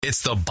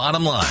It's The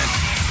Bottom Line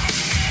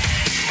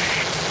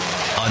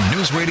on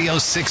News Radio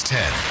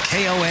 610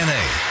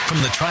 KONA.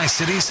 From the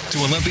Tri-Cities to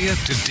Olympia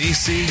to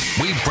D.C.,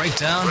 we break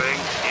down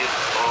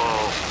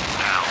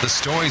the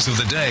stories of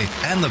the day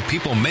and the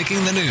people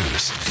making the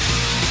news.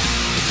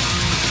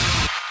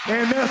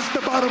 And that's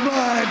the bottom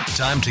line.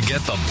 Time to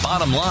get the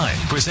bottom line.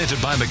 Presented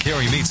by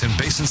McCary Meats in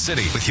Basin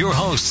City with your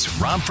hosts,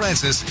 Rob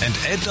Francis and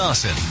Ed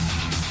Dawson.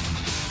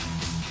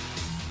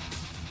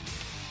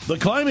 The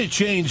climate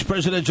change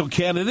presidential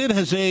candidate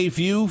has a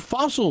few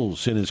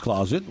fossils in his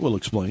closet. We'll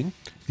explain.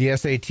 The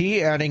SAT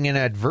adding an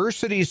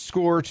adversity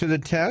score to the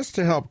test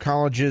to help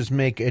colleges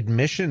make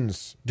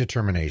admissions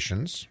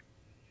determinations.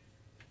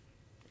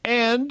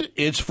 And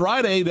it's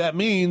Friday. That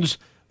means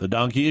the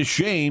donkey of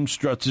shame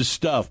struts his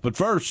stuff. But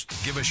first,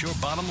 give us your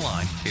bottom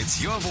line.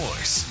 It's your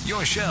voice,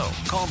 your show.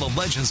 Call the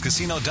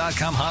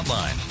legendscasino.com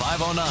hotline,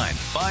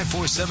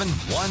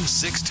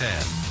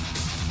 509-547-1610.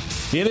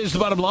 It is the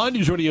bottom line.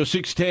 News Radio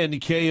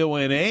 610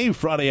 KONA,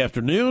 Friday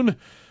afternoon.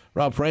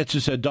 Rob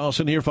Francis at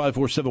Dawson here,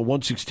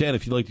 547-1610.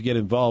 If you'd like to get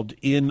involved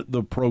in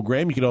the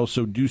program, you can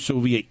also do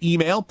so via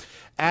email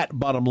at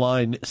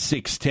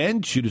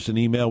bottomline610. Shoot us an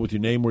email with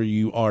your name, where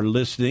you are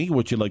listening,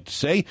 what you'd like to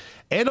say,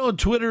 and on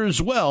Twitter as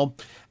well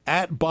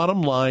at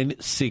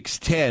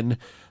bottomline610.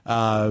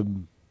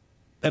 And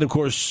of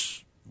course,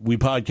 we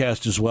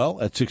podcast as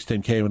well at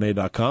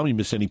 610KONA.com. You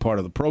miss any part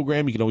of the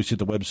program, you can always hit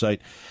the website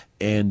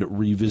and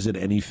revisit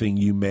anything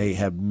you may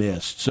have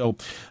missed. So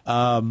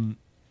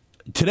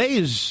today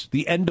is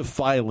the end of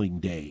filing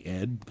day,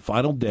 Ed. The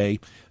final day.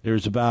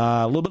 There's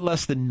about a little bit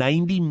less than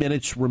 90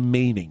 minutes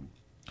remaining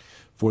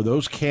for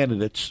those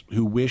candidates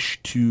who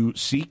wish to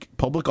seek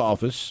public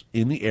office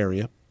in the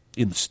area,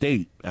 in the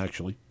state,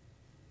 actually,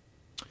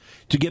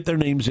 to get their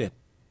names in.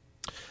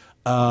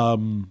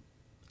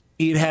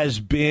 It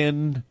has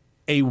been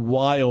a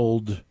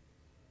wild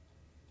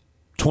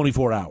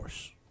 24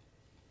 hours,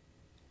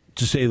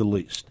 to say the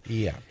least.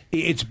 Yeah.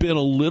 It's been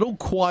a little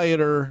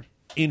quieter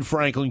in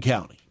Franklin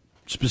County,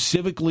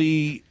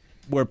 specifically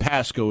where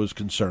Pasco is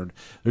concerned.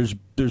 There's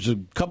a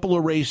couple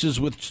of races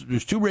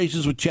there's two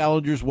races with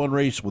challengers, one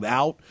race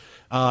without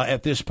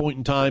at this point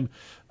in time.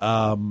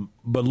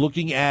 But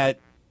looking at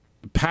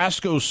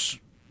Pasco's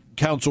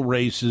council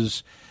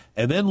races,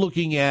 and then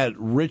looking at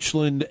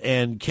Richland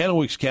and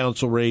Kennewick's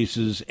council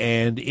races,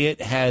 and it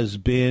has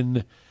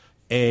been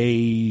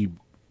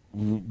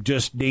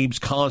just names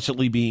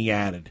constantly being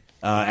added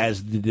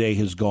as the day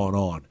has gone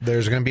on.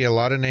 There's going to be a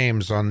lot of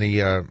names on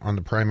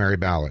the primary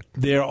ballot.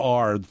 There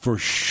are, for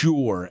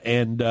sure,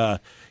 and we're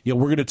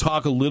going to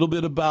talk a little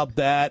bit about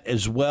that,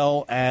 as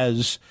well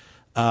as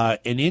an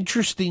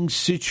interesting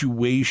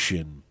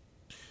situation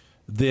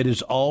that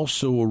has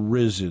also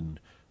arisen.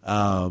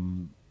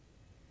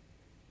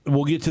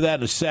 We'll get to that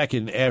in a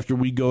second after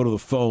we go to the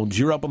phones.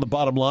 You're up on the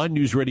bottom line,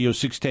 News Radio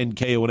 610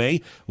 KONA.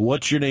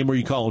 What's your name? Where are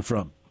you calling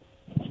from?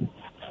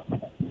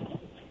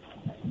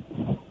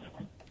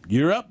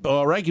 You're up.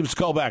 All right, give us a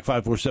call back,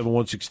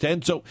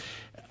 547-1610. So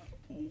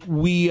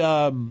we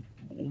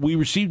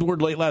received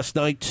word late last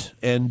night,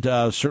 and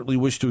certainly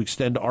wish to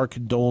extend our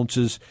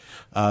condolences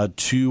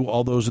to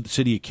all those at the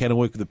city of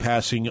Kennewick with the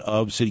passing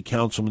of City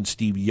Councilman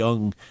Steve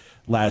Young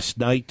last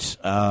night.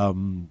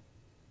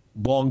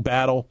 Long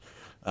battle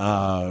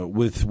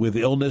with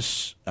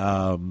illness.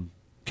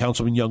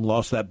 Councilman Young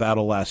lost that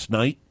battle last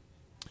night.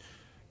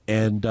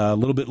 And a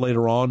little bit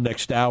later on,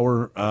 next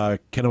hour,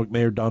 Kennewick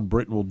Mayor Don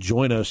Britton will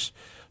join us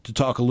to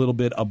talk a little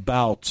bit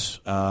about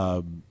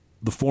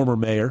the former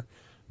mayor,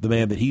 the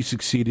man that he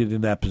succeeded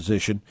in that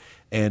position,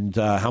 and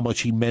how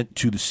much he meant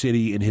to the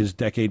city in his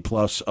decade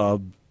plus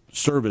of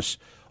service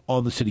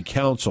on the city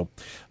council.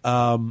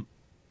 But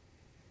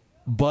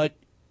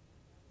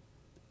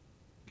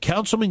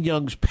Councilman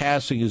Young's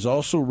passing has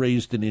also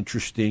raised an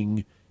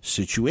interesting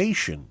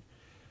situation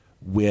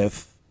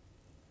with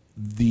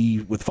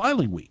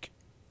filing week.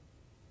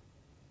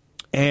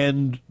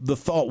 And the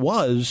thought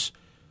was,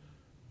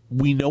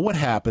 we know what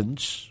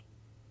happens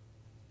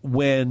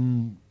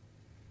when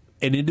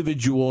an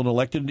individual, an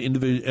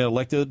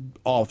elected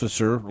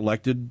officer,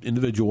 elected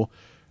individual,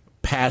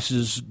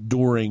 passes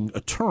during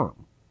a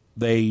term.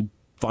 They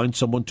find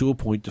someone to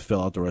appoint to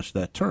fill out the rest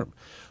of that term.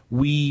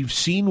 We've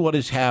seen what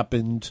has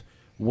happened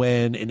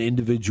when an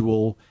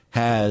individual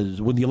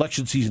when the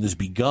election season has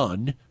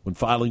begun, when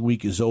filing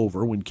week is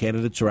over, when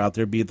candidates are out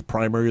there, be it the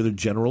primary or the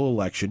general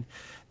election,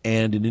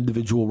 and an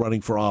individual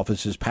running for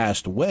office has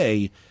passed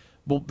away,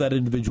 well, that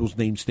individual's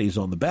name stays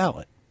on the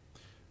ballot.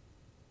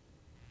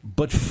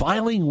 But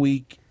filing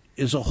week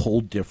is a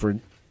whole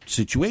different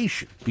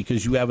situation,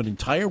 because you have an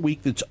entire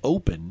week that's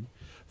open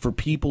for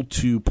people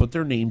to put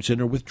their names in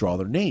or withdraw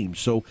their names.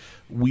 So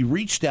we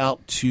reached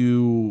out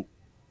to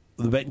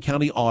the Benton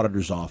County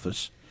Auditor's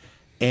Office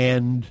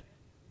and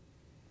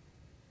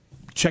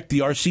checked the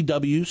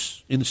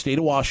RCWs in the state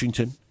of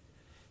Washington,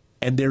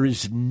 and there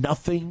is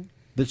nothing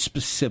that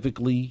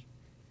specifically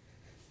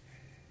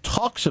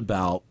talks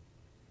about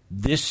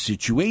this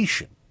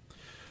situation.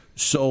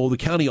 So the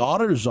county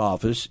auditor's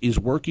office is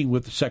working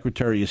with the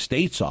Secretary of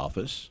State's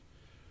office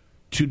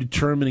to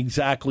determine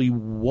exactly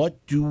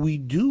what do we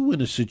do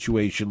in a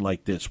situation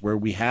like this, where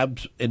we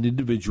have an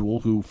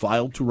individual who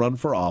filed to run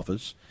for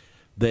office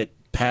that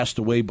passed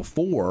away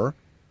before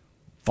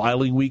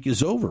filing week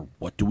is over.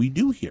 What do we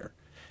do here?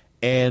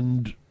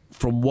 And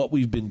from what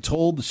we've been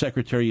told, the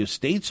Secretary of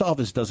State's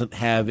office doesn't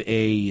have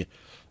a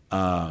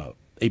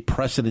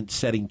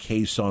precedent-setting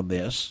case on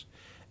this,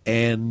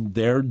 and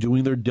they're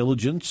doing their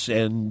diligence,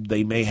 and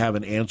they may have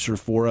an answer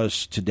for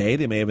us today.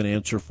 They may have an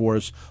answer for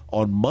us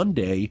on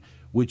Monday,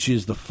 which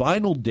is the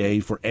final day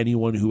for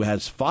anyone who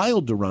has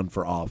filed to run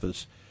for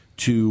office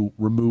to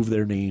remove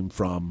their name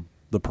from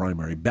the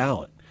primary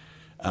ballot.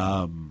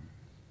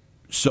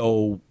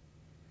 So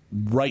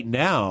right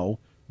now,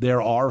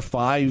 there are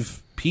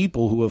 5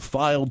 people who have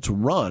filed to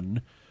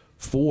run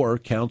for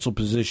Council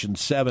Position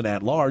 7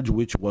 at large,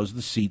 which was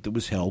the seat that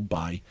was held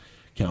by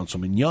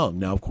Councilman Young.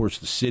 Now, of course,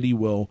 the city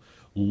will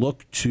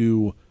look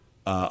to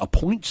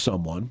appoint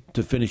someone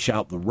to finish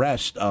out the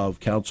rest of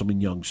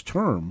Councilman Young's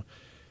term.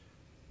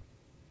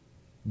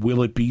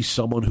 Will it be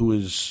someone who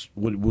is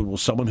will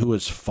someone who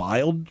has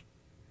filed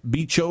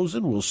be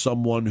chosen? Will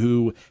someone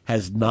who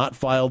has not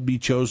filed be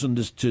chosen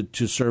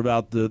to serve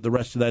out the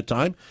rest of that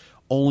time?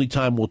 Only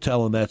time will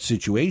tell in that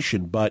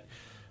situation, but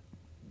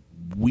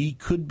we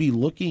could be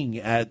looking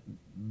at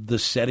the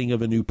setting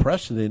of a new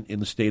precedent in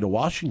the state of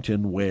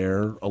Washington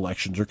where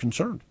elections are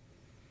concerned.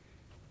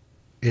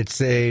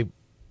 It's a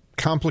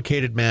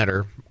complicated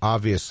matter,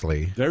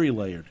 obviously. Very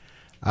layered.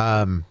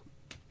 One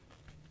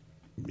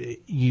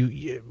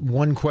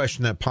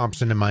question that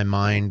pops into my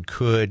mind,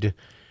 could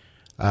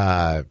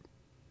a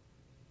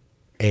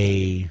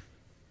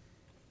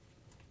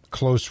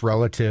close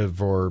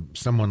relative or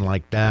someone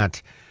like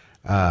that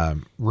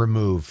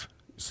remove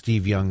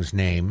Steve Young's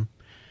name?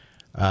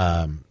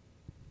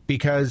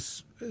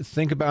 Because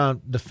think about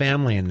the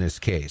family in this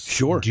case.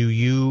 Sure. Do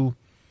you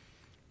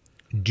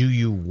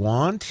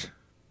want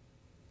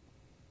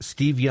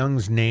Steve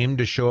Young's name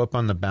to show up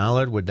on the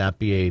ballot? Would that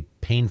be a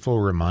painful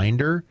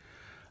reminder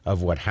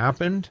of what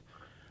happened?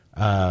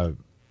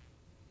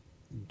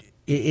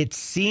 It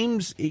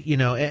seems,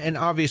 and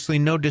obviously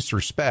no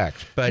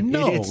disrespect, but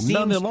it seems,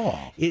 none at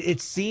all. It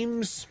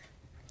seems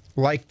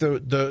like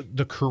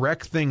the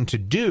correct thing to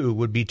do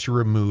would be to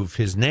remove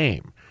his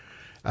name.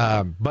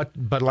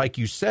 But like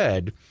you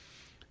said,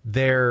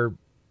 there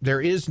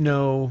is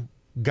no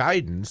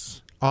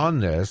guidance on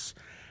this,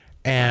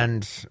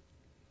 and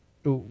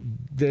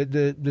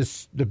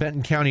the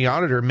Benton County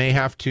Auditor may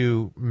have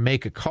to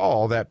make a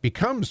call that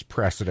becomes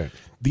precedent.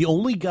 The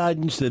only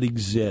guidance that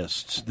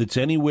exists that's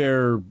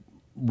anywhere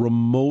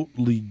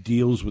remotely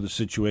deals with a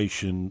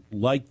situation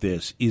like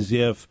this is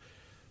if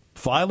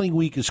filing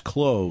week is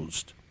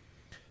closed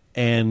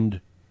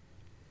and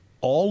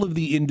all of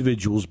the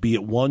individuals, be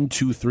it 1,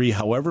 2, 3,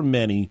 however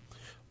many,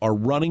 are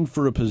running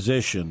for a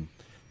position,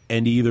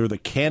 and either the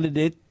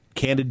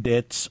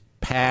candidates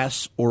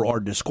pass or are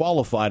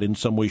disqualified in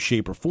some way,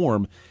 shape, or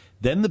form,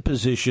 then the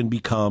position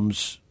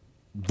becomes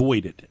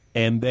voided.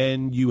 And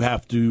then you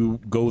have to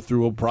go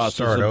through a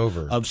process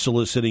of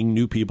soliciting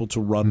new people to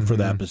run for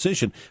that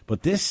position.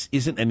 But this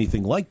isn't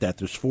anything like that.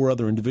 There's 4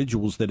 other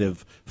individuals that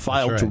have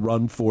filed to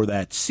run for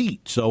that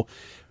seat. So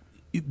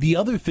the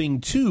other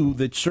thing, too,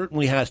 that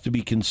certainly has to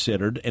be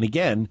considered, and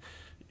again,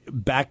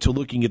 back to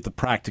looking at the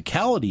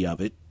practicality of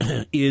it,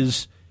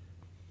 is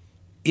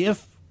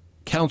if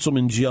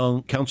Councilman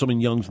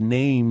Young's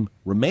name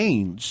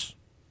remains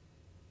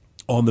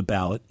on the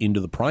ballot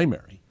into the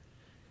primary,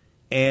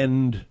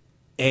 and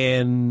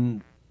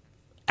an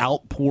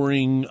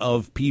outpouring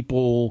of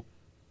people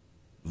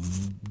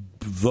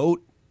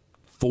vote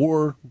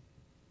for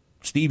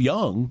Steve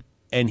Young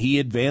and he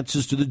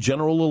advances to the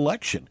general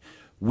election.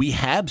 We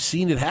have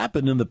seen it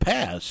happen in the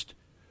past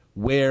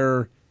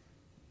where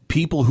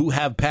people who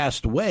have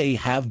passed away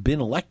have been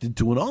elected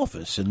to an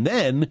office, and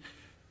then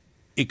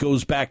it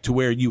goes back to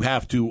where you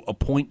have to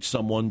appoint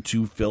someone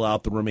to fill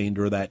out the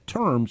remainder of that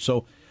term.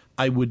 So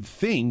I would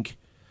think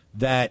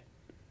that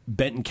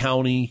Benton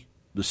County,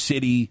 the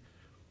city,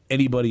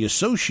 anybody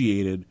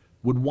associated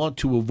would want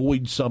to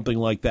avoid something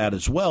like that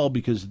as well,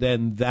 because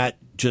then that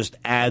just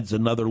adds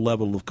another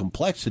level of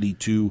complexity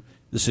to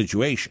the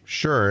situation.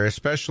 Sure,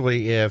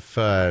 especially if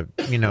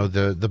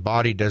the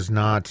body does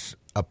not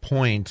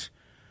appoint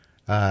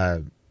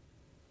the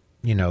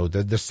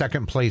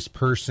second place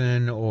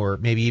person, or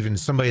maybe even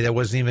somebody that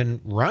wasn't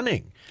even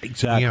running.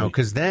 Exactly.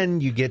 Because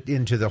then you get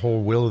into the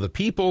whole will of the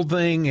people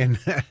thing, and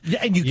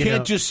and you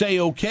can't just say,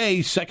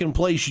 okay, second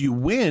place you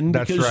win,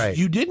 because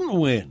you didn't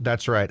win.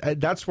 That's right.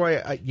 That's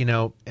why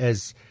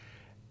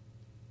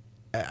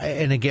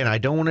and again, I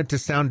don't want it to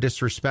sound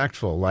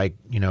disrespectful, like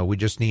we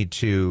just need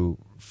to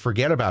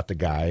forget about the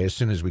guy as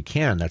soon as we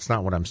can. That's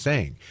not what I'm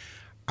saying.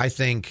 I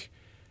think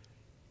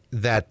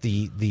that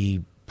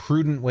the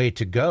prudent way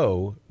to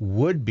go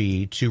would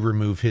be to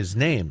remove his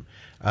name,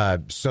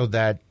 so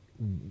that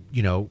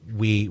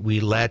we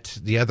let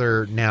the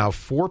other now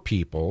 4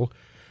 people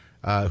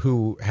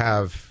who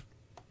have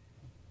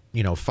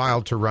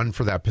filed to run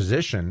for that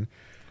position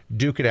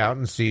duke it out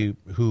and see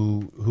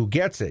who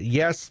gets it.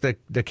 Yes,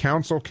 the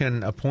council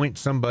can appoint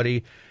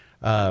somebody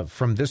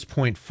from this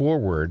point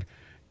forward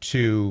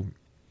to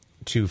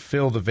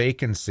fill the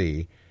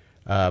vacancy,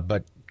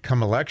 but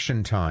come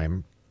election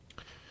time,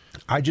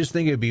 I just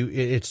think it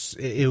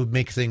would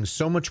make things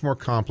so much more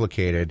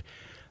complicated,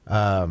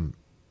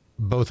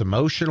 both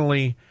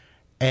emotionally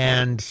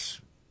and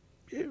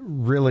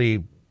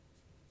really,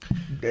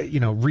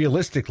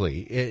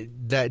 realistically,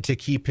 that to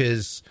keep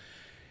his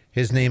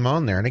name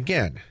on there. And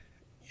again,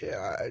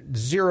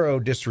 zero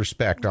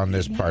disrespect on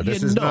this part.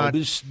 This is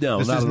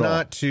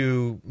not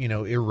to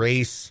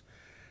erase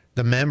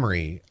the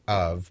memory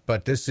of,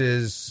 but this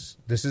is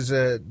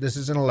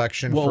an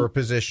election for a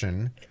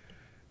position.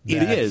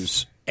 It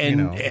is.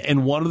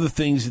 And one of the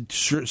things that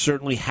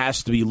certainly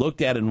has to be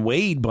looked at and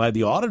weighed by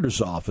the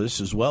auditor's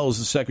office as well as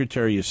the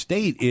Secretary of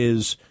State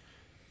is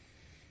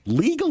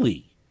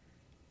legally.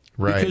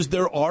 Right. Because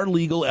there are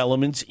legal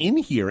elements in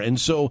here. And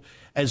so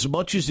as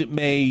much as there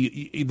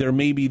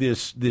may be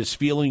this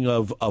feeling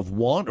of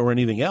want or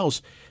anything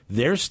else,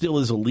 there still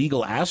is a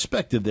legal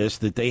aspect of this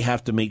that they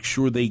have to make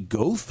sure they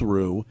go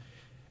through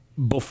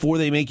before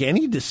they make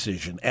any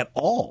decision at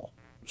all.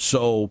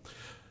 So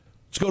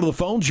let's go to the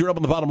phones. You're up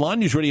on the bottom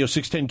line. News Radio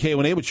 610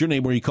 KONA. What's your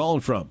name? Where are you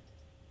calling from?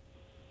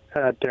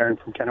 Darren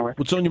from Kennewick.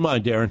 What's on your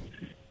mind, Darren?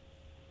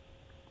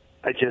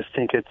 I just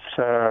think it's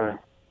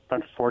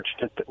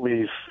unfortunate that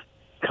we've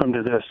come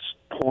to this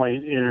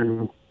point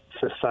in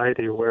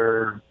society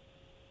where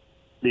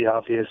the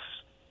obvious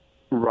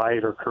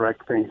right or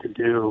correct thing to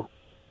do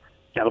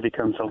now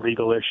becomes a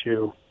legal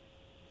issue.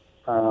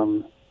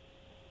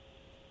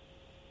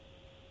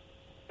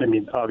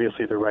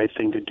 Obviously the right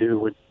thing to do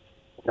would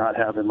not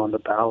have him on the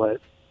ballot.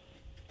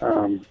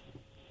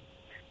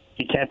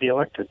 He can't be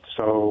elected.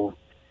 So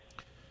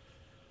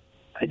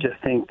I just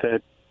think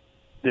that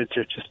they're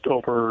just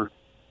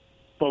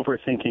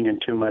overthinking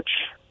and too much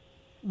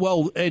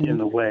in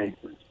the way.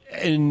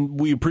 And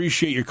we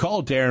appreciate your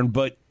call, Darren,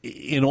 but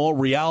in all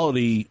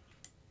reality,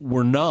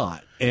 we're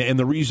not. And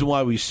the reason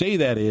why we say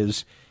that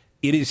is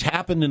it has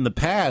happened in the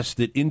past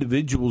that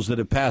individuals that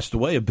have passed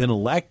away have been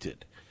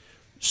elected.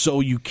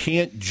 So you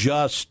can't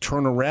just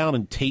turn around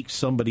and take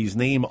somebody's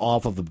name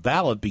off of the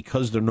ballot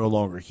because they're no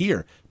longer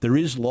here. There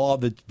is law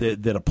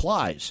that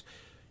applies.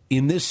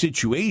 In this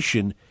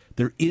situation,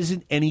 there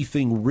isn't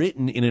anything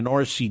written in an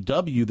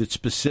RCW that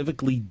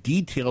specifically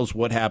details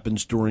what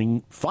happens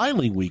during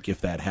filing week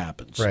if that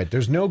happens. Right.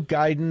 There's no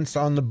guidance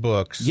on the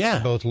books,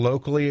 both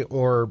locally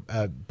or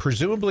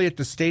presumably at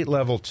the state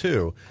level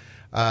too,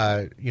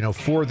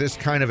 for this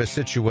kind of a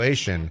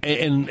situation.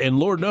 And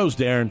Lord knows,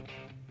 Darren,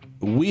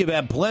 we have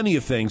had plenty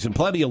of things and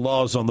plenty of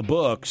laws on the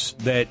books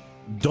that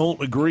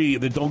don't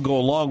go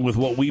along with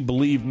what we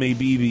believe may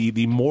be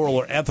the moral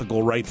or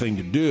ethical right thing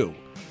to do.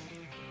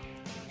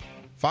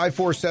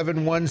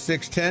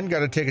 547-1610.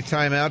 Got to take a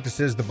time out. This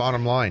is The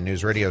Bottom Line.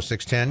 News Radio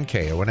 610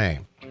 KONA.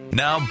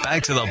 Now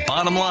back to The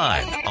Bottom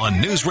Line on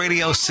News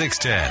Radio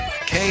 610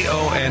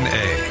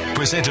 KONA.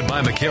 Presented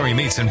by McCary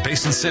Meats in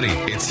Basin City.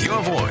 It's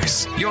your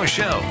voice, your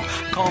show.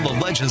 Call the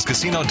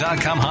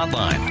LegendsCasino.com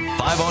hotline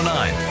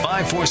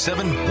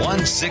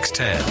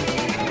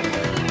 509-547-1610.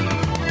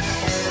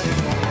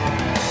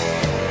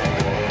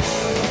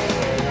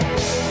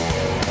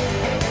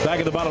 Back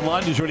at the Bottom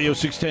Line, News Radio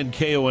 610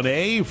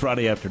 KONA,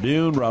 Friday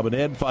afternoon. Robin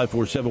Ed,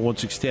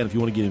 547-1610 if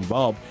you want to get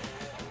involved.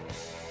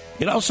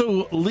 It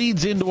also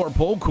leads into our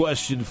poll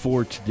question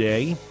for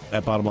today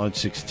at Bottom Line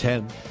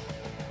 610.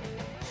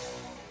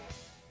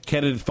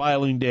 Candidate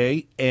filing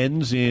day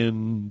ends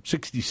in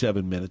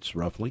 67 minutes,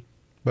 roughly.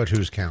 But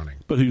who's counting?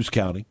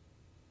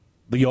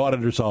 The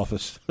auditor's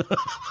office.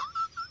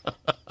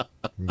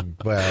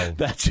 Well,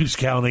 that's who's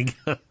counting.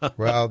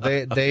 Well,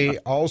 they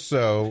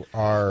also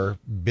are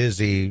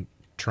busy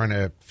trying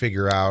to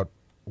figure out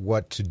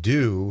what to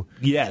do.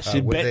 Yes,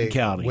 in Benton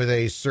County. With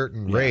a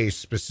certain race,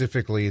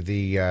 specifically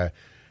the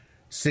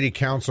city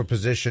council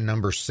position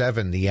number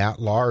 7, the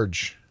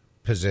at-large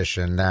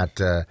position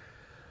that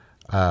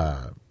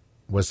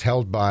was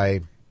held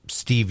by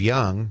Steve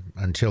Young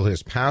until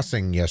his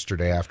passing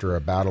yesterday after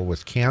a battle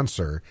with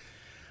cancer.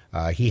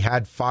 He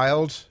had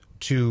filed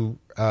to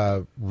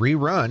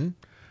rerun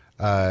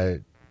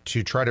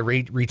to try to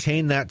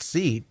retain that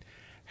seat,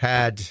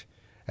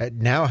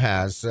 now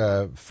has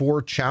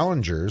 4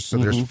 challengers, so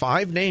there's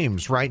 5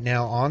 names right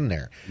now on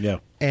there. Yeah.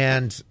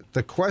 And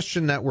the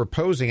question that we're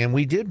posing, and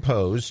we did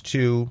pose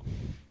to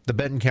the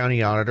Benton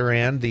County Auditor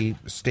and the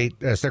State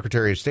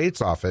Secretary of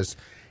State's office,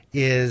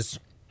 is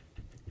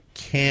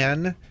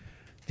can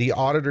the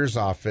Auditor's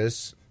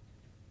office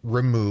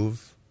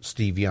remove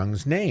Steve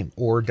Young's name,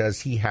 or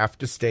does he have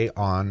to stay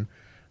on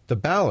the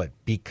ballot?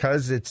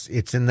 Because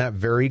it's in that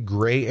very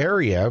gray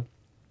area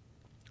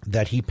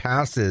that he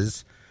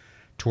passes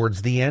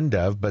towards the end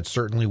of, but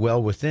certainly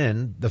well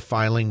within the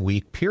filing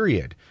week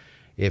period.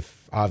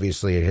 If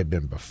obviously it had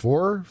been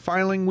before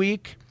filing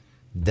week,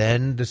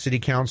 then the city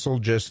council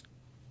just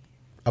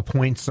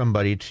appoints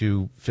somebody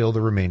to fill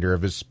the remainder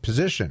of his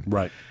position,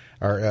 right,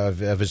 or of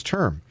his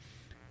term.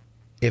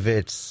 If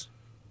it's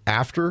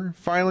after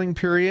filing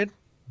period,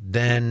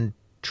 then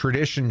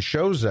tradition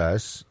shows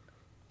us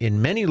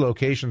in many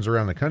locations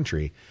around the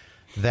country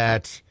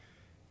that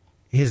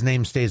his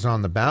name stays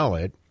on the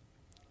ballot,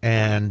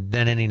 and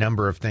then any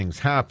number of things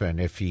happen.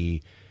 If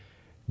he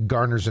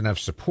garners enough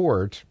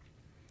support,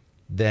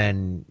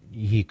 then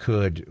he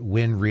could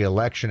win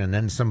re-election, and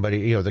then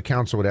somebody, the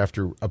council would have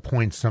to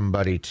appoint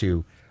somebody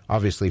to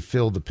obviously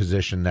fill the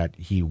position that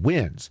he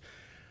wins.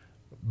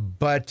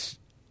 But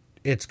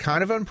it's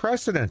kind of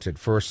unprecedented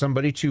for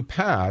somebody to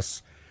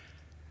pass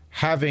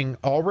having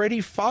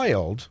already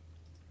filed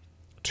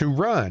to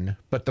run,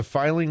 but the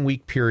filing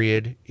week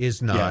period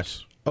is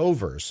not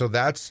over. So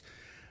that's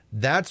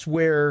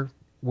where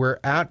we're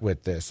at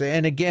with this.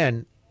 And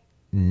again,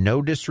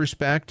 no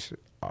disrespect.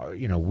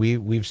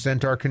 We've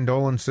sent our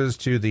condolences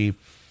to the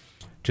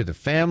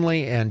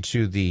family and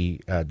to the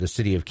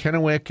city of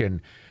Kennewick,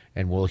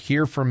 and we'll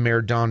hear from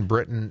Mayor Don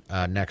Britton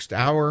next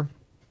hour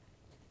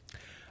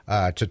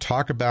to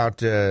talk about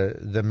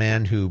the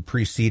man who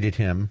preceded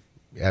him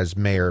as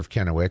mayor of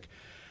Kennewick.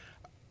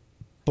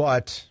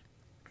 But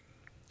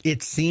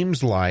it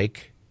seems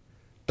like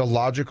the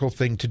logical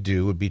thing to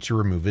do would be to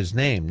remove his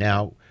name.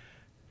 Now,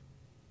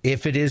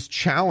 if it is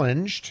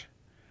challenged,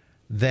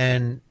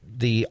 then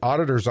the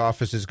auditor's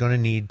office is going to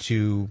need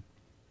to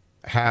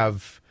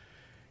have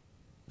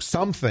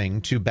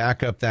something to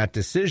back up that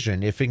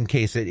decision if in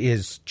case it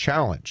is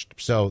challenged.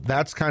 So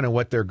that's kind of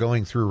what they're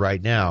going through right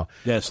now.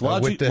 Yes,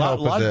 logic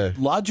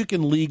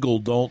and legal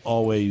don't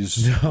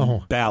always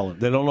balance.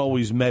 They don't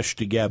always mesh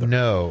together.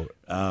 No.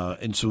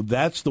 And so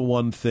that's the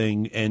one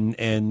thing,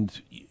 and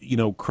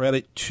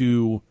credit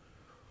to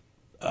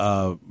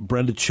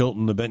Brenda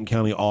Chilton, the Benton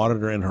County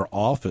auditor, and her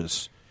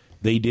office.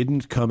 They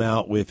didn't come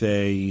out with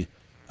a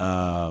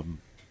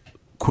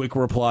quick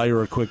reply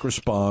or a quick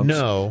response.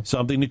 No.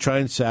 Something to try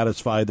and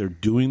satisfy. They're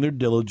doing their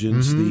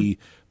diligence. Mm-hmm.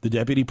 The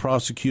deputy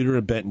prosecutor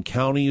at Benton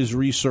County is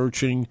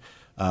researching.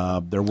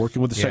 They're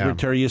working with the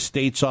Secretary of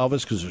State's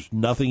office because there's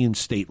nothing in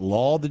state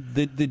law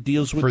that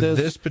deals with this.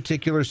 For this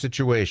particular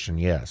situation,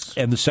 yes.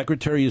 And the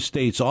Secretary of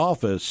State's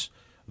office,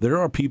 there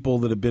are people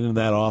that have been in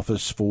that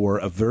office for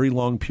a very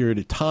long period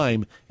of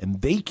time,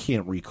 and they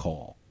can't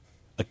recall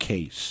a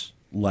case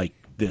like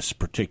this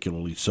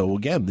particularly. So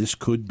again, this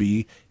could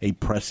be a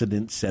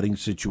precedent-setting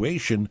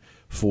situation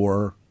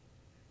for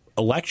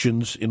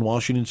elections in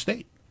Washington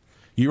State.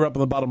 You're up on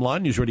the bottom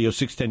line, News Radio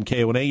 610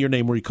 KONA. Your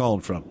name, where are you calling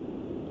from?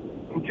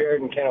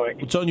 Jared in Kennewick.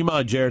 What's on your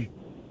mind, Jared?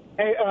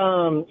 Hey,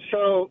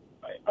 so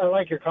I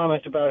like your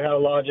comments about how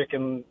logic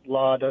and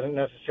law doesn't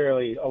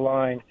necessarily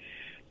align,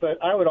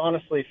 but I would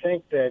honestly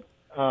think that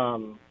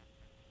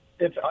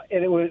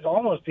it would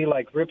almost be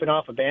like ripping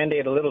off a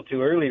Band-Aid a little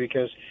too early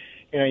because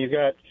you've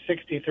got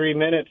 63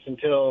 minutes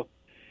until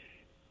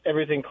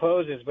everything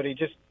closes, but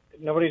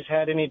nobody's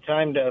had any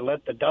time to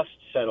let the dust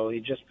settle. He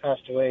just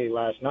passed away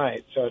last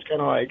night. So it's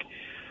kind of like,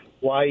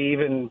 why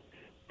even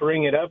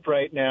bring it up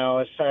right now,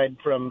 aside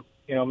from,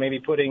 maybe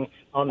putting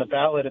on the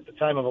ballot at the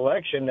time of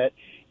election that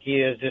he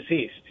is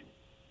deceased?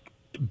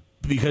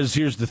 Because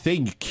here's the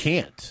thing, you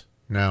can't.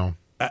 No.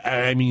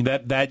 I mean,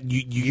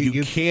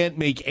 you can't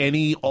make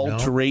any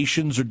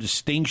alterations or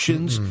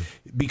distinctions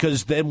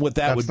because then what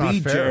that would be,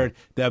 Jared,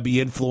 that would be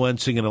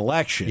influencing an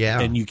election,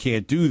 and you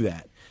can't do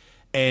that.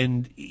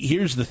 And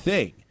here's the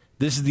thing.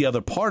 This is the other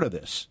part of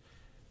this.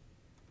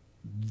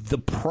 The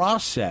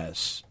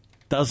process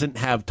doesn't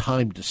have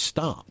time to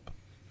stop.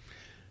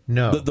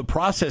 No. The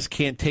process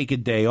can't take a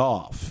day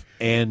off,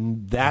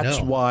 and that's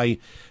why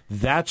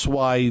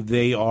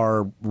they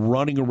are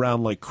running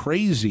around like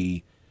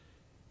crazy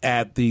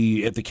at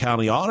the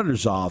county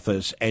auditor's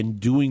office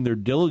and doing their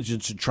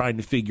diligence and trying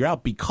to figure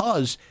out,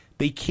 because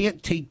they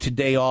can't take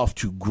today off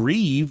to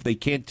grieve. They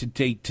can't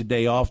take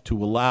today off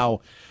to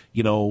allow,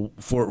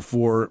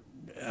 for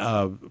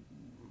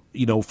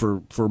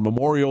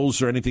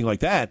memorials or anything like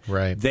that.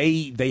 Right.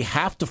 They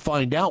have to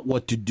find out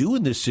what to do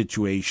in this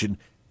situation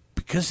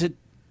because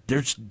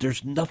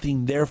there's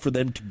nothing there for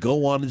them to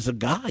go on as a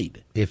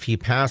guide. If he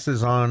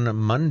passes on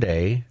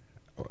Monday,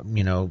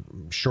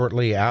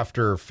 shortly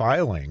after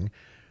filing,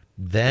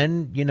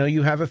 then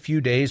you have a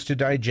few days to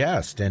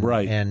digest and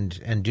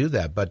do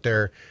that. But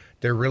there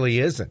really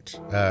isn't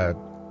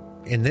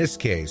in this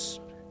case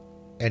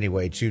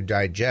anyway to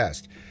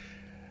digest.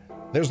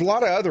 There's a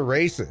lot of other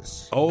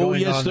races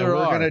going on that we're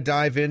going to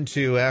dive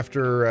into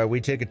after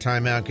we take a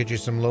timeout, get you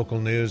some local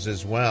news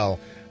as well.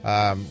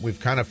 We've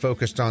kind of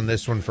focused on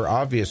this one for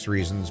obvious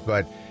reasons,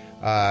 but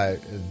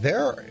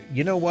there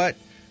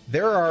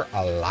are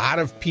a lot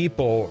of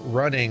people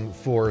running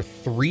for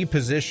 3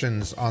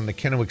 positions on the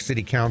Kennewick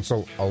City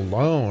Council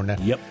alone.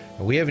 Yep.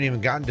 We haven't even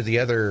gotten to the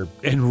other.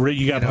 And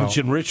you got a bunch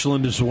in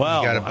Richland as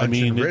well. You got a bunch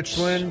in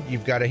Richland.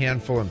 You've got a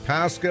handful in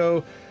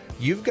Pasco.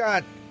 You've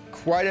got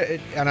quite a,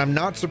 and I'm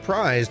not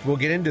surprised. We'll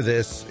get into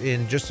this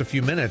in just a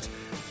few minutes.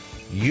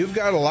 You've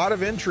got a lot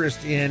of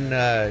interest in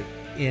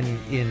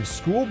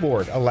school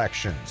board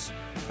elections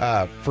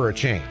for a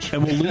change.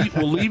 And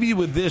we'll leave you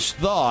with this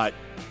thought.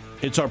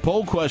 It's our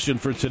poll question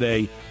for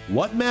today.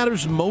 What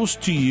matters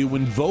most to you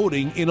when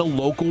voting in a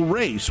local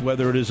race,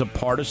 whether it is a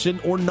partisan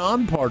or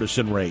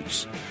nonpartisan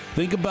race?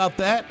 Think about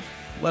that.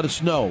 Let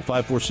us know.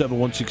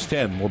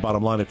 547-1610. More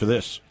Bottom Line after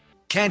this.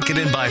 Can't get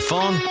in by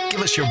phone? Give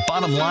us your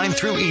bottom line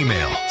through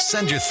email.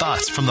 Send your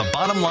thoughts from the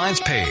Bottom Lines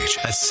page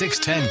at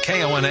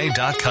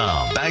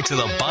 610KONA.com. Back to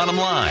the Bottom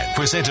Line,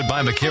 presented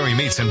by McCary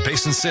Meats in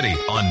Basin City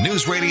on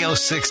News Radio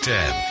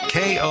 610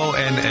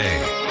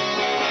 KONA.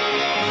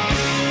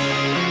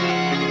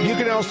 You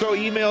can also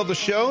email the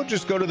show.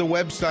 Just go to the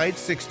website,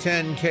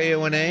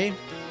 610KONA.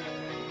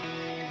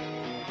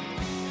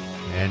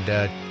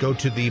 And go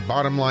to the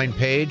Bottom Line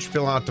page,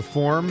 fill out the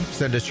form,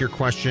 send us your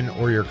question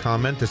or your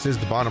comment. This is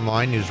the Bottom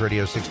Line, News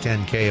Radio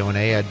 610 KONA.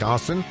 Ed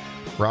Dawson,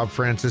 Rob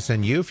Francis,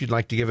 and you. If you'd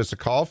like to give us a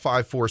call,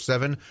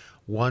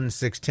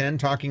 547-1610,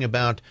 talking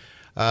about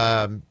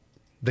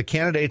the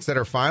candidates that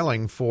are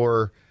filing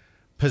for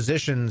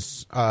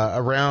positions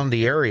around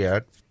the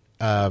area,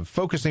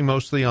 focusing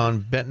mostly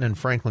on Benton and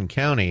Franklin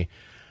County.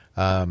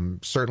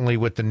 Certainly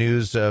with the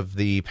news of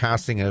the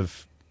passing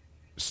of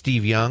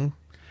Steve Young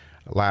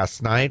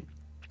last night,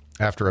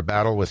 after a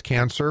battle with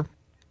cancer,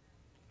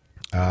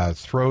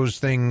 throws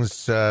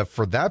things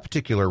for that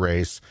particular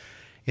race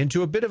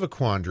into a bit of a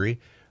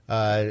quandary,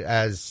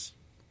 as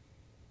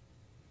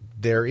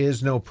there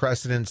is no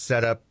precedent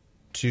set up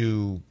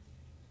to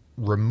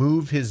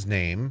remove his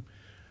name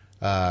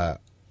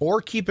or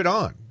keep it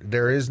on.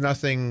 There is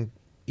nothing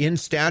in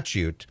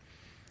statute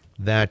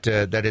that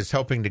is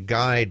helping to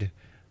guide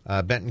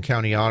Benton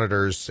County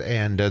auditors,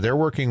 and they're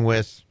working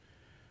with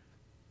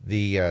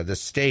the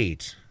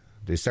state,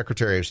 the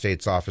Secretary of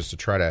State's office, to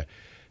try to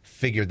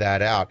figure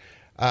that out.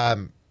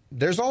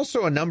 There's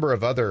also a number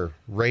of other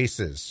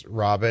races,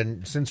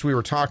 Robin. Since we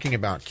were talking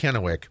about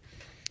Kennewick,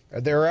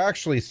 there are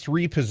actually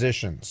 3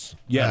 positions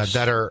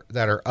that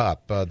are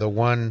up. The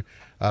one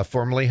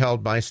formerly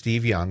held by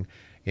Steve Young,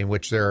 in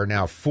which there are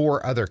now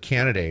 4 other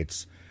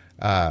candidates: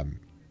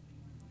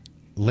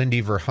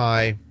 Lindy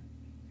Verhey,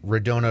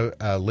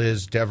 Redona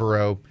Liz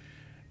Devereaux,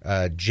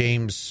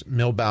 James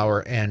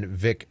Milbauer, and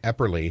Vic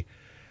Epperly.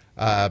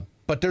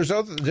 But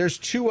there's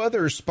 2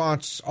 other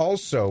spots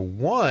also.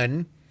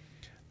 One,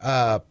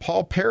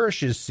 Paul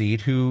Parrish's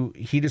seat, who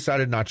he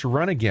decided not to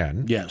run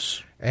again.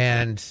 Yes.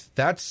 And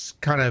that's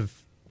kind of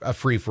a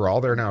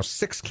free-for-all. There are now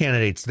 6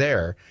 candidates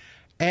there.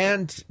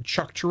 And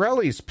Chuck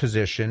Torelli's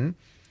position,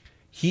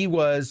 he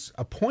was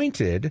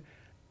appointed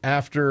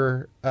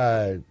after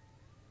it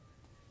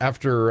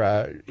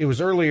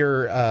was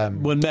earlier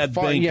when Matt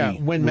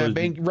Behnke when Matt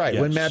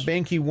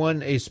Behnke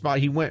won a spot.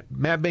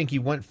 Matt Behnke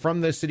went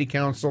from the city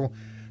council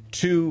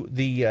to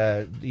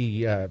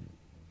the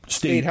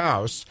state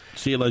house,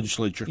 state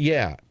legislature.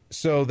 Yeah,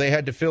 so they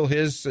had to fill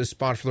his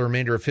spot for the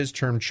remainder of his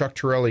term. Chuck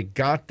Torelli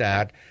got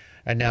that,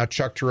 and now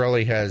Chuck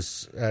Torelli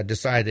has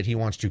decided that he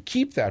wants to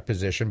keep that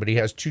position, but he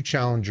has 2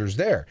 challengers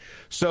there.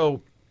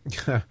 So.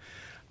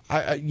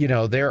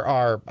 There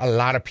are a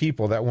lot of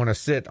people that want to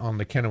sit on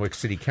the Kennewick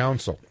City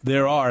Council.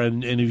 There are,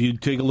 and if you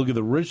take a look at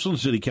the Richland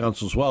City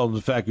Council as well,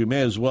 in fact, we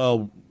may as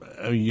well,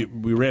 we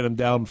ran them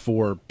down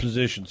for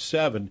position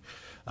 7.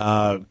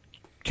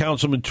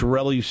 Councilman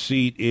Torelli's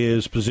seat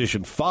is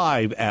position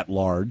 5 at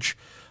large.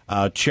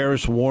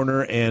 Cheris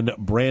Warner and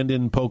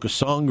Brandon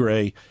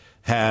Pocasangre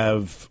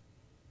have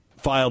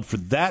filed for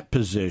that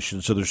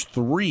position, so there's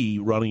 3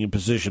 running in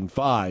position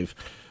 5.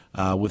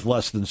 With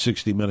less than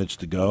 60 minutes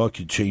to go. I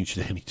could change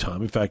it any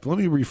time. In fact, let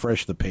me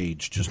refresh the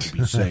page just to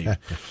be safe.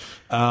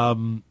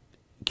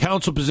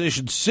 Council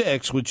position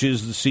 6, which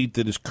is the seat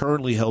that is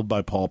currently held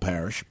by Paul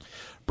Parrish.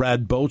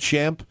 Brad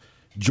Beauchamp,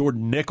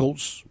 Jordan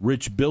Nichols,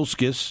 Rich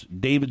Bilskis,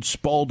 David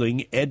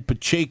Spaulding, Ed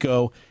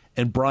Pacheco,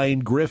 and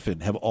Brian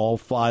Griffin have all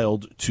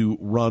filed to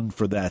run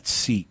for that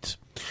seat.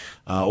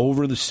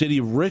 Over in the city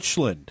of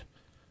Richland,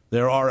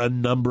 there are a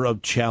number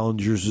of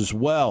challengers as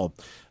well.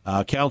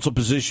 Council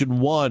position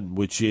 1,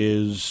 which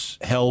is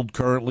held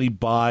currently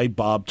by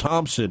Bob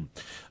Thompson.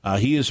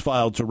 He is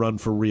filed to run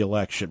for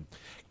re-election.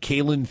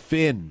 Kaylin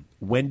Finn,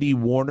 Wendy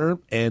Warner,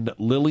 and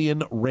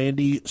Lillian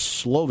Randy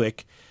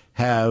Slovic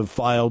have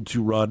filed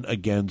to run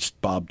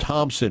against Bob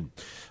Thompson.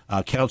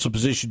 Council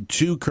position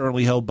 2,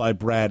 currently held by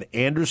Brad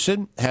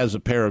Anderson, has a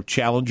pair of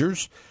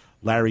challengers,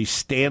 Larry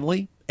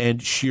Stanley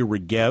and Shir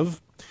Regev.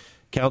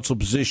 Council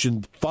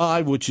position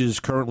 5, which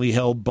is currently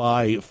held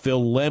by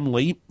Phil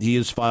Lemley. He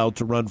is filed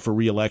to run for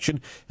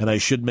re-election. And I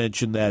should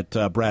mention that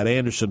Brad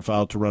Anderson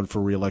filed to run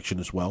for re-election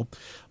as well.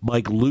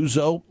 Mike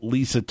Luzo,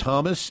 Lisa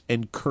Thomas,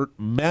 and Kurt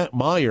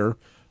Mayer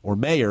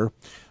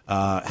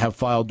have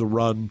filed to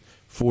run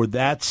for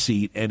that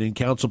seat. And in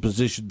council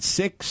position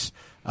 6,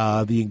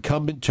 the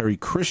incumbent Terry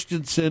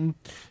Christensen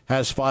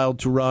has filed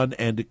to run,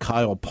 and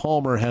Kyle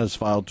Palmer has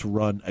filed to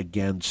run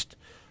against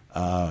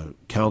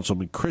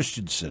Councilman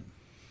Christensen.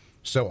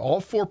 So all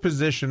 4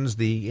 positions,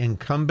 the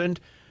incumbent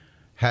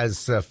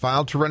has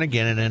filed to run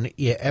again, and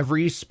in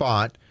every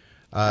spot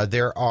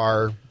there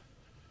are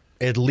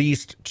at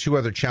least 2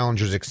 other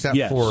challengers, except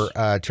for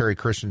Terry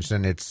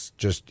Christensen. It's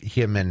just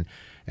him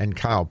and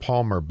Kyle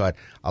Palmer, but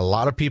a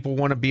lot of people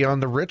want to be on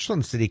the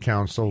Richland City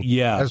Council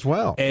as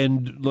well.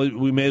 And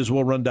we may as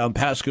well run down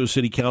Pasco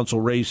City Council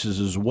races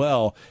as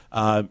well.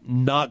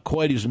 Not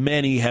quite as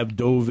many have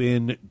dove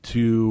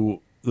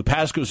into the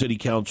Pasco City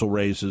Council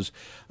races.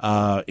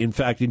 In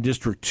fact, in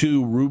District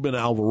 2, Ruben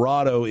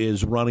Alvarado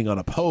is running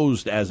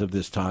unopposed as of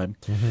this time.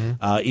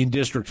 In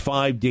District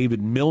 5,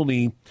 David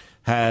Milne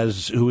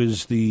who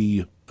is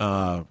the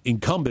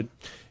incumbent,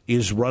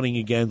 is running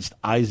against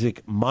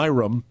Isaac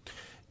Myram,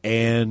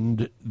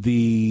 and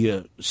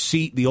the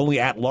only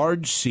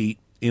at-large seat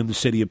in the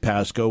city of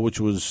Pasco, which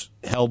was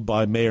held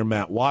by Mayor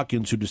Matt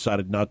Watkins, who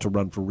decided not to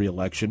run for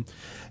re-election,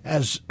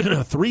 has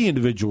 3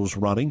 individuals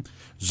running.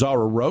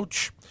 Zara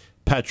Roach,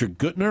 Patrick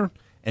Gutner,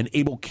 and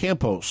Abel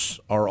Campos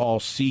are all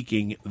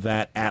seeking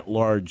that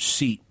at-large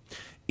seat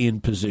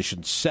in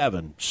position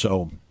 7.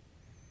 So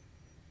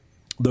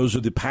those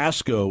are the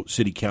Pasco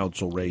City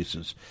Council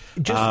races.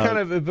 Just kind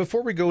of,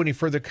 before we go any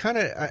further, kind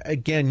of,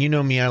 again, you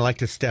know me, I like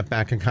to step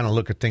back and kind of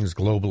look at things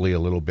globally a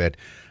little bit.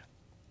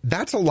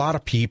 That's a lot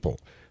of people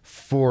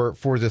for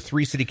the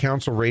 3 city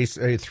council race,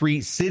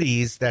 3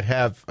 cities that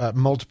have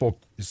multiple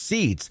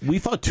seats. We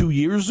thought 2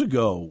 years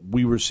ago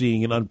we were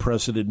seeing an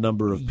unprecedented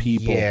number of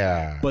people.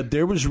 Yeah. But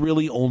there was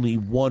really only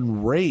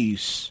one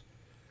race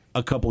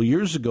a couple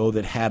years ago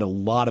that had a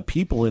lot of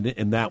people in it,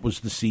 and that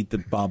was the seat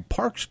that Bob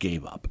Parks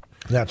gave up.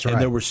 That's right.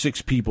 And there were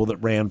 6 people that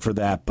ran for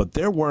that, but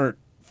there weren't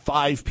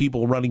 5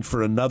 people running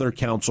for another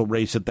council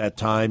race at that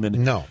time. And,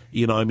 no.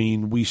 You know, I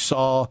mean, we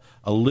saw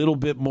a little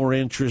bit more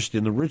interest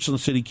in the Richland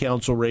City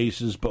Council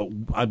races, but,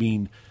 I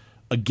mean,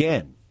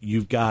 again,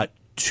 you've got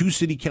 2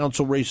 city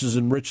council races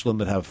in Richland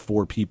that have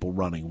 4 people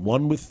running,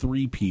 one with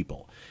 3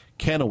 people.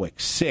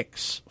 Kennewick,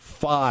 6,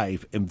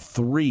 5, and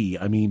 3.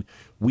 I mean,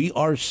 we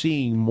are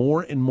seeing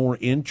more and more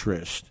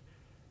interest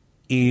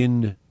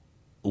in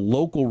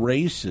local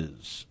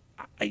races.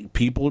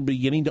 People are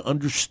beginning to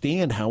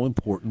understand how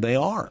important they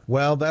are.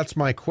 Well, that's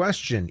my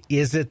question.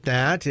 Is it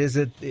that?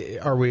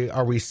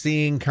 Are we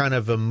seeing kind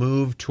of a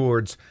move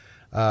towards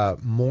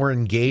more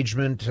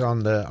engagement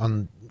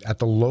at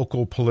the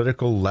local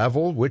political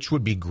level, which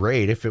would be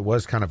great if it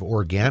was kind of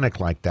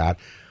organic like that.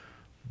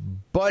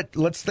 But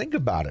let's think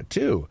about it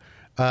too.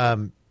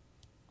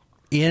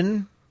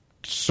 In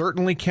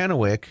certainly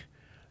Kennewick,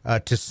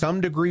 to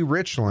some degree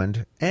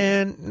Richland,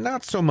 and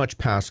not so much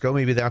Pasco.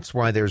 Maybe that's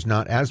why there's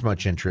not as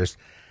much interest.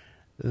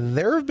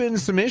 There have been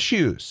some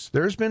issues.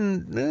 There's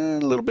been a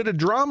little bit of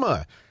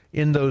drama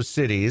in those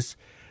cities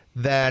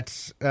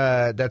that's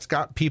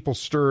got people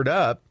stirred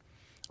up.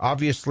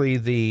 Obviously,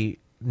 the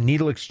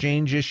needle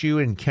exchange issue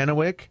in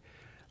Kennewick.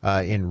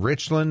 In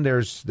Richland,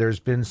 there's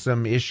been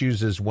some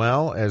issues as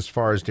well as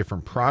far as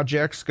different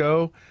projects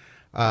go.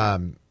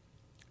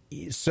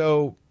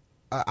 So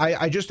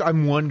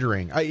I'm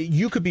wondering.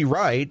 You could be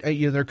right.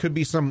 There could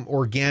be some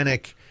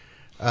organic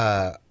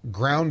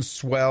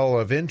groundswell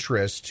of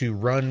interest to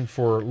run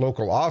for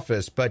local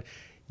office, but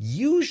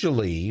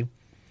usually,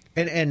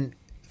 and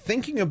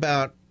thinking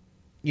about,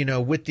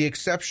 with the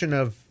exception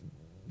of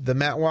the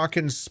Matt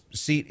Watkins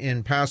seat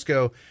in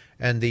Pasco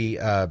and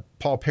the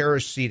Paul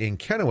Parrish seat in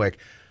Kennewick,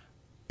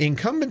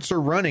 incumbents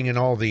are running in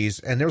all these,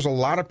 and there's a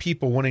lot of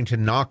people wanting to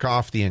knock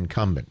off the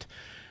incumbent.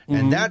 Mm-hmm.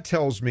 And that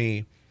tells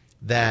me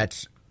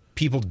that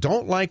people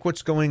don't like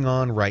what's going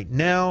on right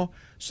now,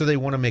 so they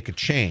want to make a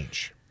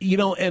change.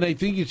 And I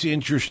think it's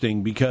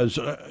interesting because,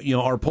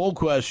 our poll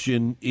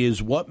question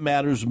is what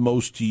matters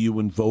most to you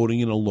when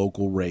voting in a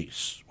local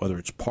race, whether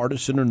it's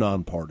partisan or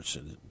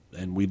nonpartisan.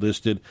 And we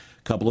listed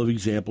a couple of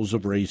examples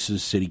of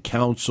races: city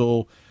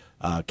council,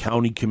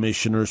 county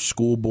commissioner,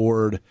 school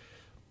board.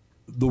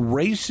 The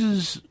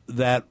races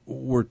that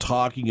we're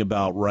talking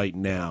about right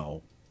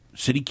now,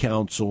 city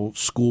council,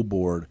 school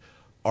board,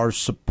 are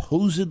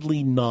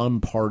supposedly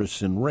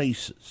nonpartisan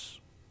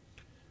races.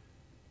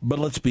 But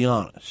let's be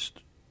honest.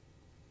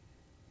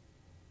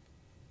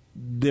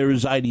 There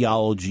is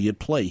ideology at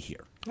play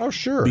here. Oh,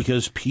 sure.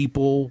 Because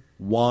people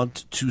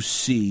want to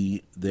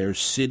see their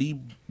city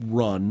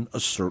run a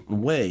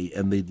certain way,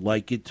 and they'd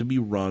like it to be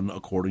run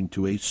according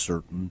to a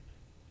certain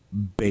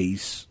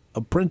base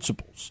of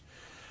principles.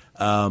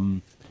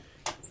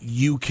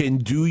 You can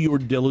do your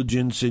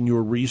diligence and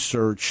your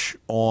research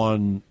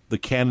on the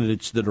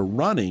candidates that are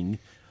running,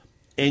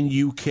 and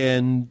you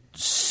can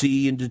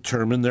see and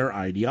determine their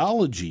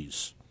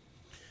ideologies.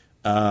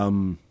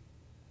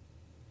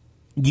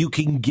 You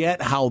can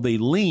get how they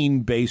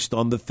lean based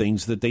on the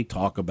things that they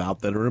talk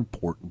about that are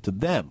important to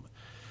them.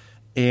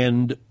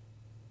 And,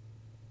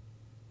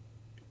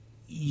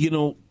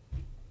 when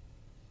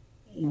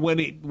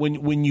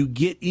you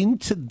get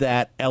into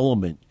that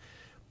element,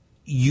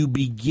 you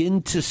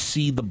begin to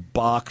see the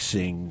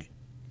boxing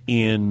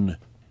in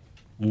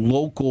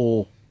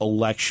local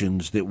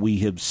elections that we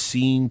have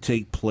seen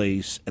take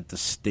place at the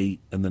state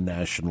and the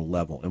national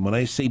level. And when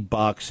I say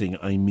boxing,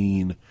 I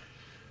mean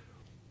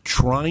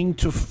trying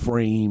to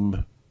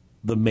frame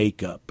the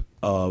makeup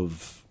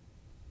of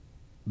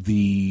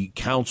the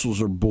councils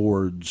or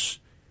boards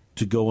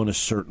to go in a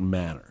certain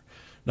manner.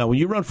 Now, when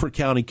you run for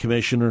county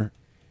commissioner,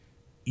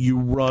 you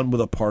run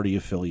with a party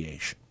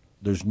affiliation.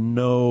 There's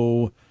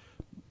no,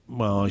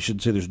 well, I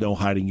shouldn't say there's no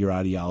hiding your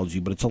ideology,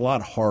 but it's a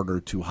lot harder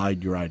to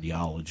hide your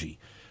ideology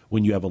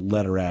when you have a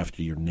letter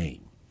after your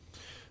name.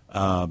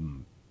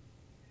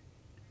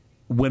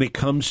 When it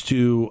comes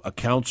to a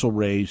council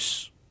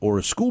race or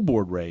a school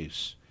board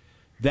race,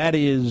 that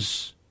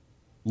is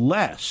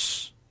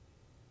less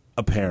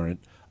apparent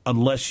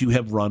unless you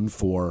have run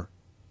for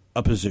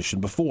a position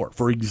before.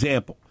 For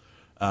example,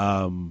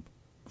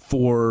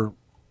 for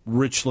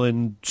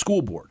Richland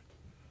School Board,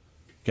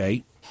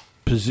 okay,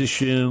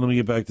 position, let me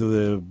get back to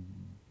the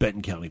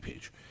Benton County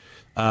page.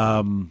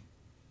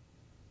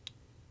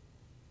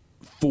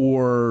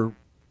 For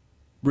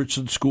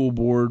Richland School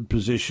Board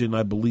position,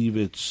 I believe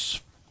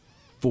it's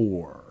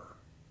 4.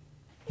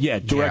 Yeah,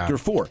 Director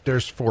 4.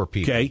 There's 4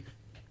 people. Okay.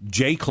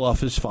 Jay Clough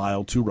has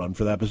filed to run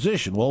for that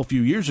position. Well, a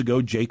few years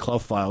ago, Jay Clough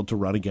filed to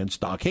run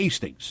against Doc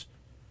Hastings.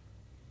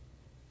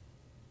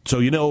 So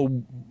you know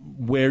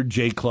where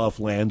Jay Clough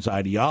lands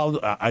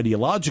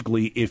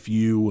ideologically if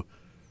you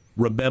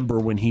remember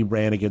when he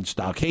ran against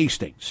Doc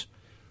Hastings.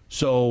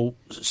 So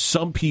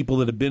some people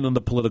that have been in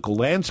the political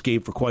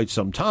landscape for quite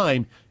some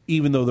time,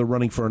 even though they're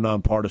running for a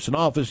nonpartisan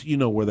office, you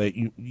know where they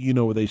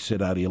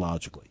sit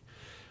ideologically.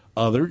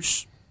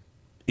 Others,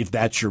 if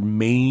that's your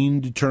main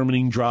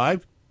determining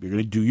drive, you're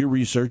going to do your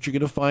research, you're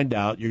going to find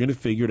out, you're going to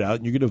figure it out,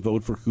 and you're going to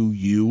vote for who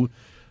you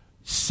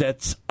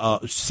aligns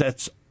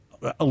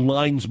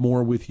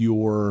more with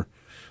your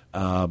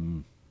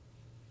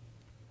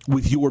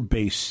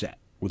base set,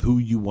 with who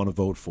you want to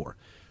vote for.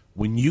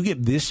 When you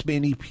get this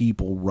many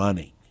people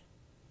running,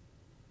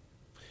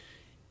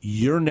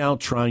 you're now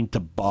trying to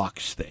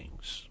box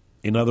things.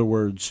 In other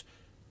words,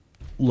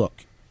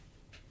 look,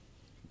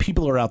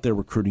 people are out there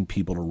recruiting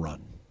people to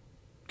run.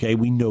 Okay,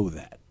 we know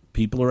that.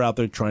 People are out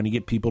there trying to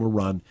get people to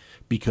run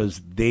because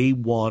they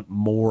want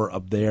more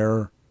of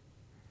their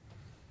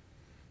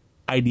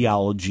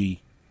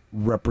ideology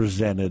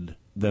represented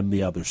than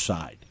the other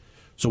side.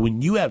 So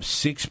when you have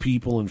 6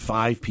 people and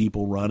 5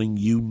 people running,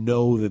 you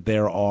know that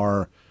there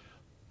are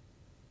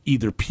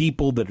either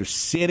people that are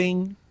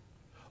sitting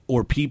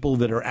or people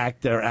that are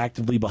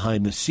actively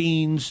behind the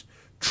scenes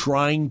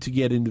trying to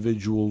get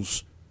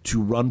individuals to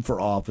run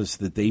for office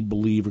that they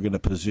believe are going to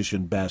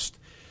position best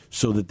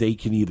so that they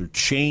can either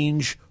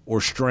change or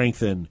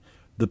strengthen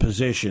the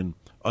position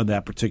on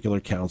that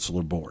particular council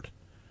or board.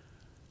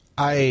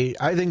 I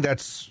think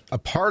that's a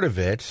part of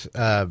it,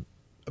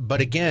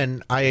 but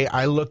again,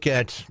 I look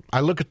at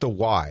the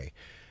why,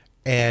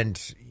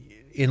 and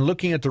in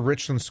looking at the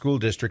Richland School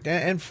District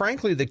and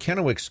frankly the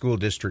Kennewick School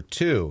District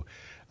too,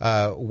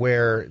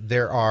 where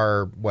there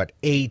are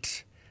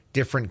 8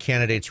 different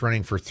candidates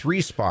running for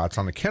 3 spots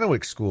on the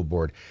Kennewick School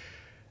Board,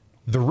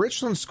 the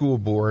Richland School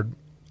Board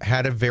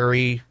had a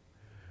very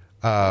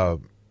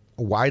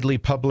widely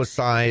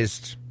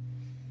publicized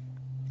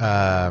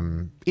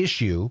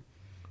issue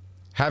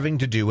having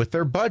to do with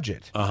their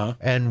budget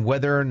and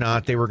whether or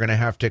not they were going to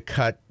have to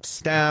cut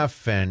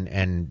staff,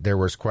 and there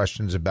was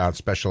questions about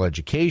special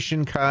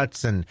education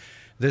cuts and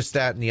this,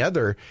 that, and the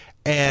other.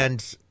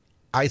 And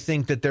I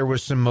think that there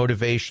was some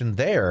motivation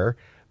there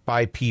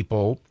by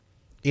people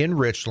in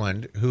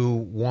Richland who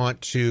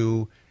want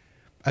to,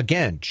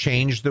 again,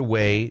 change the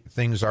way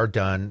things are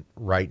done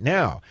right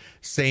now.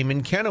 Same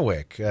in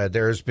Kennewick.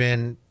 There's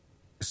been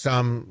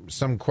some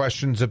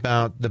questions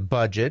about the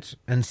budget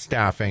and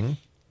staffing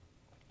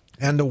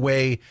and the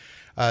way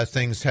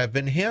things have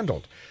been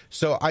handled.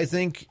 So I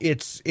think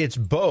it's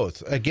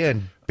both.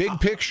 Again, big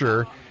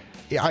picture,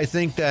 I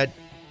think that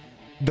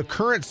the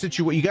current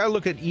situation, you got to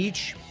look at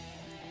each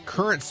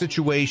current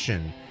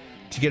situation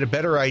to get a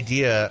better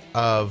idea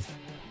of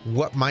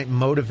what might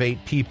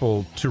motivate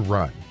people to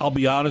run. I'll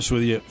be honest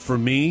with you. For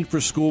me,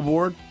 for school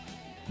board,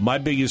 my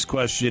biggest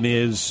question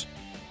is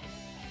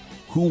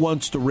who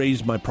wants to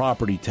raise my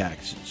property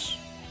taxes?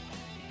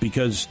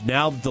 Because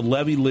now that the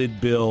levy lid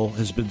bill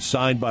has been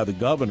signed by the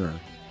governor,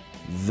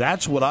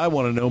 that's what I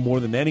want to know more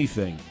than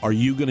anything. Are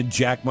you going to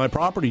jack my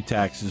property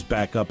taxes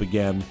back up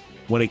again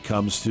when it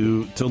comes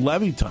to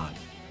levy time?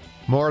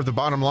 More of the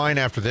bottom line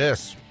after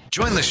this.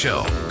 Join the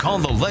show. Call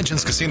the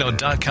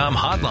LegendsCasino.com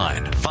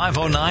hotline,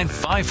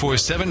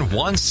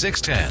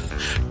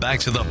 509-547-1610. Back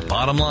to the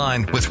bottom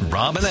line with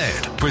Rob and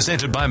Ed.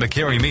 Presented by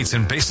McCary Meats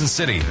in Basin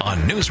City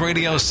on News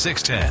Radio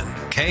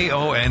 610,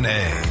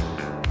 KONA.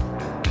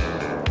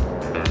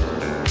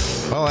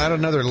 Well, add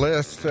another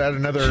list, add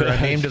another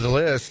name to the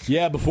list.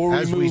 Yeah, before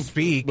we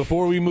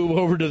move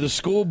over to the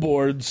school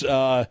boards,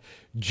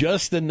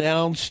 just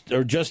announced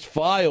or just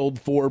filed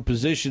for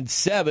position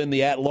 7,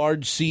 the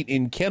at-large seat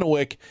in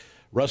Kennewick.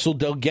 Russell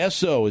Del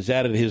Gesso has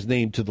added his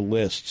name to the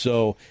list.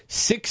 So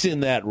 6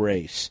 in that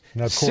race.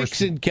 Now, of course,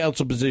 6 in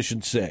council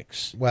position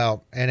 6.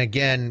 Well, and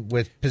again,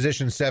 with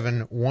position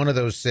 7, one of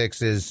those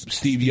 6 is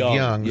Steve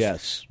Young's,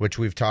 yes, which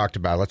we've talked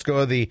about. Let's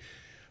go to the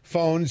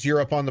phones. You're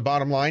up on the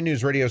bottom line.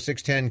 News Radio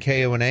 610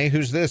 KONA.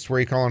 Who's this? Where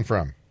are you calling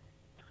from?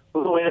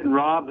 Hello, Ed and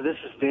Rob. This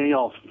is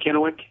Daniel from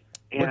Kennewick.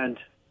 And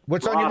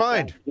what's Rob, on your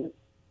mind?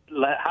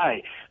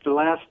 Hi. The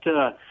last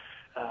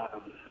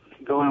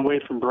going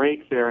away from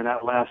break there in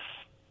that last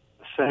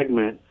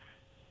segment,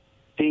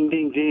 ding,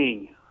 ding,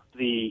 ding,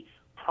 the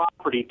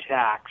property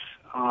tax.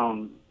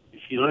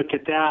 If you look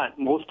at that,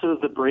 most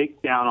of the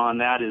breakdown on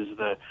that is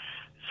the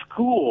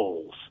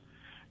schools.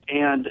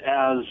 And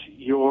as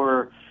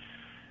your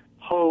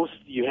host,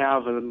 you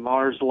have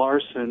Lars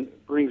Larson,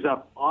 brings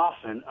up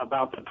often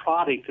about the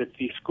product that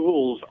these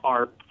schools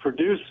are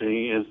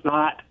producing is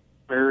not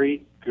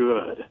very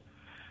good.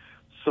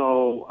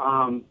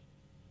 So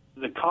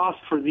the cost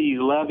for these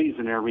levies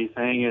and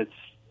everything,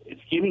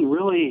 it's getting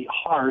really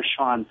harsh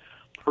on,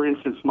 for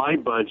instance, my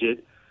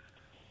budget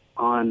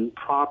on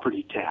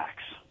property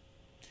tax.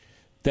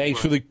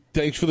 Thanks for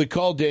the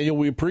call, Daniel.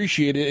 We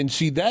appreciate it. And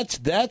see,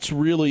 that's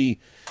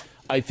really,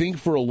 I think,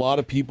 for a lot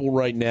of people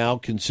right now,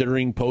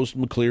 considering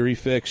post-McCleary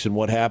fix and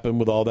what happened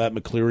with all that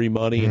McCleary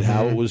money and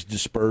how it was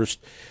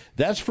dispersed,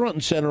 that's front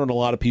and center on a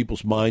lot of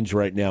people's minds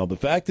right now. The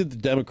fact that the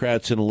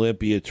Democrats in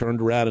Olympia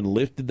turned around and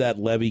lifted that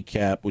levy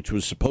cap, which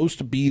was supposed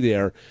to be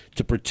there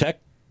to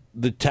protect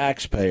the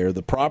taxpayer,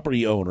 the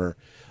property owner,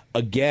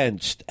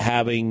 against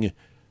having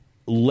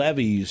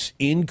levies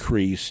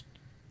increased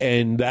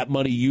and that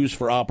money used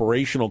for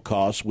operational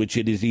costs, which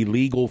it is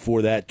illegal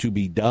for that to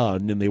be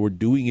done, and they were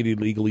doing it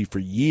illegally for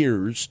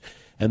years.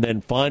 And then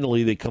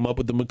finally they come up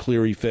with the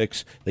McCleary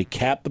fix. They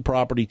cap the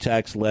property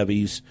tax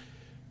levies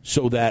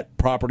so that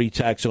property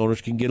tax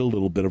owners can get a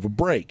little bit of a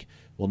break.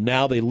 Well,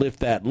 now they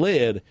lift that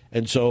lid,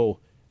 and so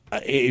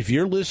if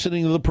you're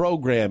listening to the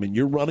program and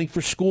you're running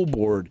for school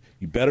board,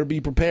 you better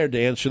be prepared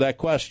to answer that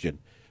question,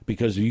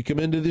 because if you come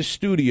into this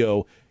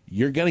studio,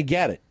 you're going to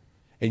get it.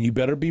 And you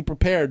better be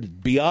prepared to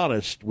be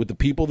honest with the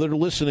people that are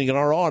listening in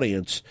our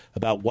audience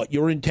about what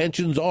your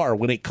intentions are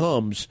when it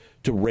comes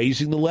to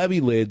raising the levy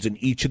lids in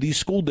each of these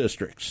school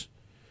districts.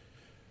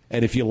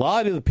 And if you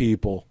lie to the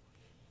people,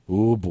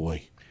 oh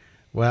boy.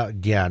 Well,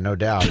 yeah, no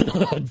doubt.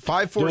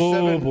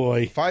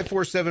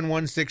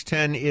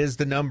 547-1610 is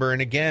the number.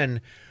 And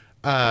again,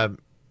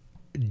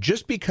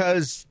 just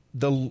because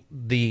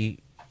the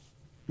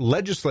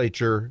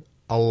legislature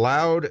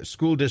allowed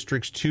school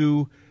districts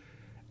to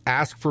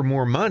ask for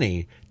more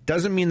money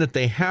doesn't mean that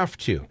they have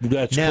to.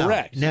 That's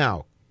correct.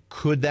 Now,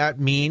 could that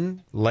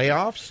mean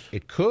layoffs?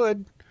 It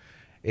could.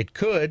 It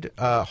could.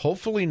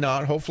 Hopefully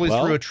not. Hopefully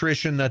through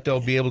attrition that they'll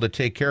be able to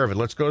take care of it.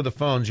 Let's go to the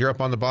phones. You're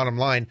up on the bottom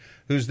line.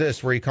 Who's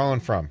this? Where are you calling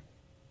from?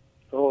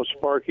 Oh,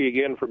 Sparky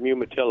again from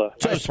Umatilla.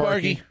 What's up,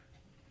 Sparky?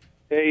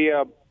 Hey,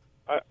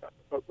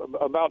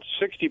 about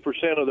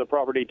 60% of the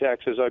property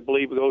taxes, I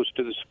believe, goes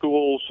to the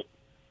schools,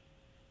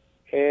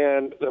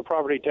 and the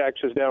property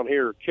taxes down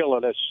here are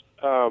killing us.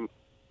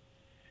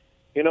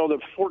 The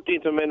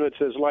 14th Amendment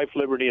says life,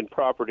 liberty, and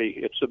property.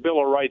 It's the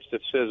Bill of Rights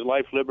that says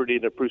life, liberty,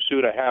 and the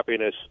pursuit of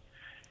happiness.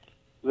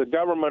 The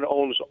government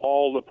owns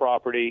all the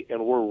property,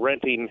 and we're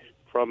renting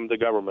from the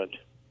government.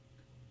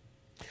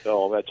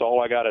 So that's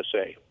all I got to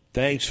say.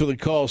 Thanks for the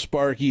call,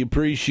 Sparky.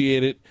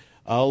 Appreciate it.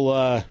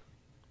 I'll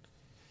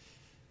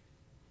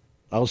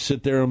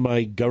sit there in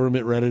my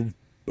government-rented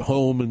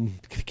home and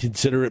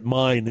consider it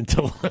mine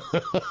until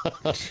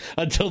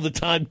until the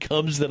time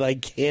comes that I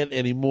can't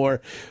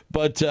anymore.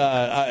 But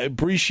I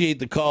appreciate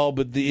the call.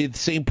 But at the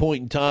same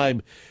point in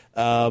time,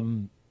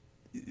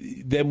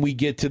 then we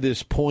get to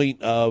this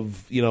point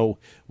of,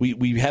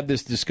 we had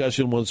this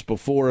discussion once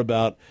before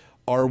about,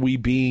 are we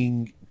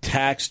being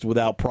taxed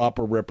without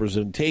proper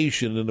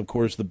representation? And of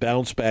course the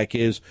bounce back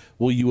is,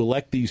 will you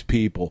elect these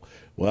people?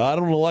 Well, I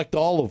don't elect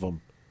all of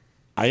them.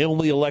 I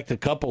only elect a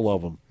couple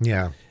of them.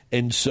 Yeah.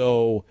 And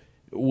so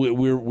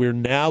we're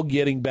now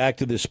getting back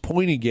to this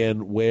point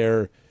again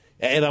where,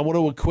 and I want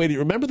to equate it.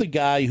 Remember the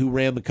guy who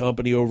ran the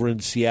company over in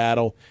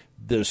Seattle,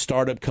 the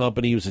startup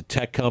company? He was a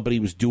tech company.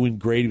 He was doing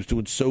great. He was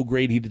doing so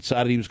great, he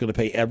decided he was going to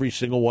pay every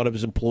single one of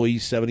his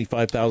employees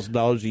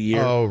 $75,000 a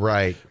year. Oh,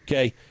 right.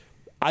 Okay.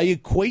 I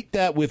equate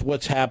that with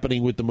what's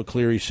happening with the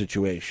McCleary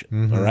situation.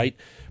 Mm-hmm. All right.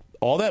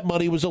 All that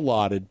money was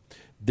allotted.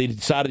 They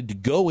decided to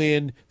go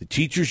in. The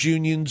teachers'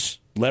 unions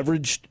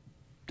leveraged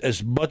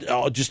as much,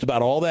 just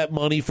about all that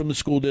money from the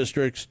school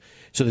districts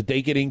so that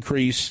they could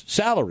increase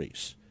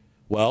salaries.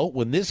 Well,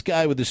 when this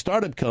guy with the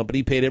startup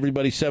company paid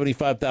everybody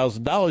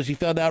 $75,000, he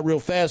found out real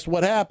fast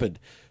what happened.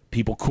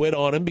 People quit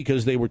on him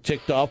because they were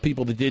ticked off.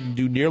 People that didn't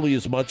do nearly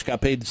as much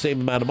got paid the same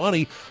amount of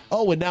money.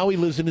 Oh, and now he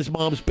lives in his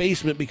mom's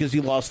basement because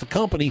he lost the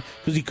company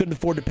because he couldn't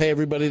afford to pay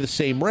everybody the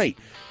same rate.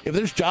 If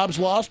there's jobs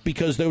lost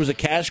because there was a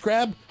cash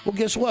grab, well,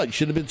 guess what? You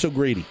shouldn't have been so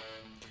greedy.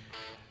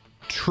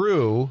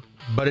 True,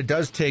 but it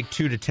does take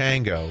two to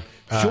tango.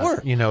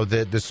 Sure.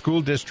 The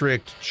school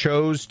district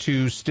chose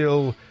to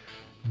still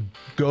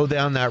go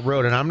down that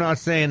road. And I'm not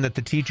saying that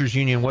the teachers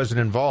union wasn't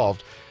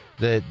involved.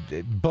 That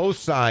both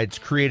sides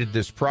created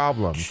this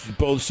problem.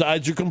 Both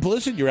sides are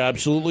complicit. You're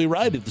absolutely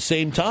right. At the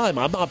same time,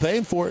 I'm not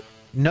paying for it.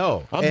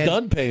 No. I'm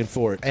done paying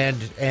for it. And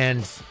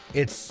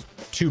it's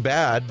too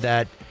bad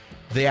that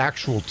the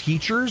actual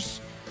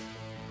teachers,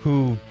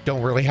 who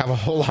don't really have a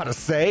whole lot of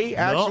say,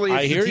 actually,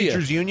 it's the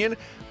teachers union.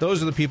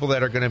 Those are the people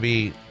that are going to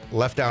be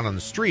left out on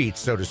the streets,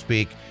 so to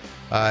speak,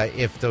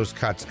 if those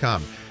cuts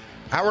come.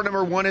 Hour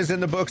number 1 is in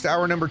the books.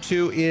 Hour number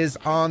 2 is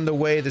on the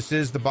way. This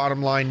is the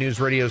Bottom Line News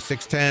Radio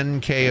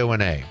 610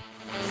 KONA.